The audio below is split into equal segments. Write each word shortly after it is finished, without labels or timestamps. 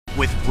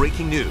with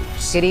breaking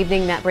news. Good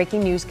evening. That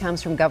breaking news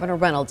comes from Governor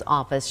Reynolds'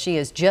 office. She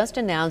has just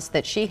announced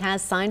that she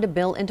has signed a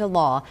bill into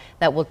law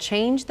that will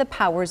change the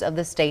powers of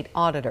the state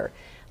auditor.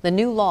 The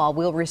new law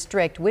will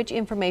restrict which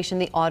information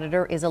the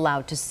auditor is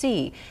allowed to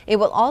see. It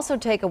will also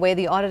take away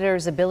the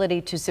auditor's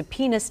ability to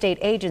subpoena state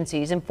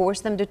agencies and force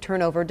them to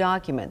turn over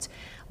documents.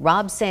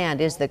 Rob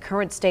Sand is the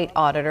current state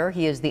auditor.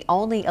 He is the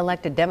only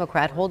elected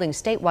Democrat holding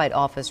statewide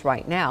office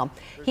right now.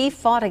 He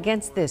fought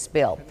against this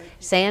bill.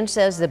 Sand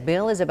says the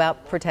bill is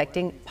about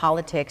protecting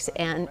politics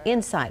and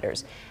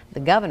insiders. The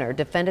governor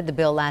defended the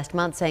bill last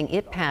month, saying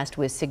it passed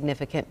with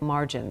significant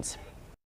margins.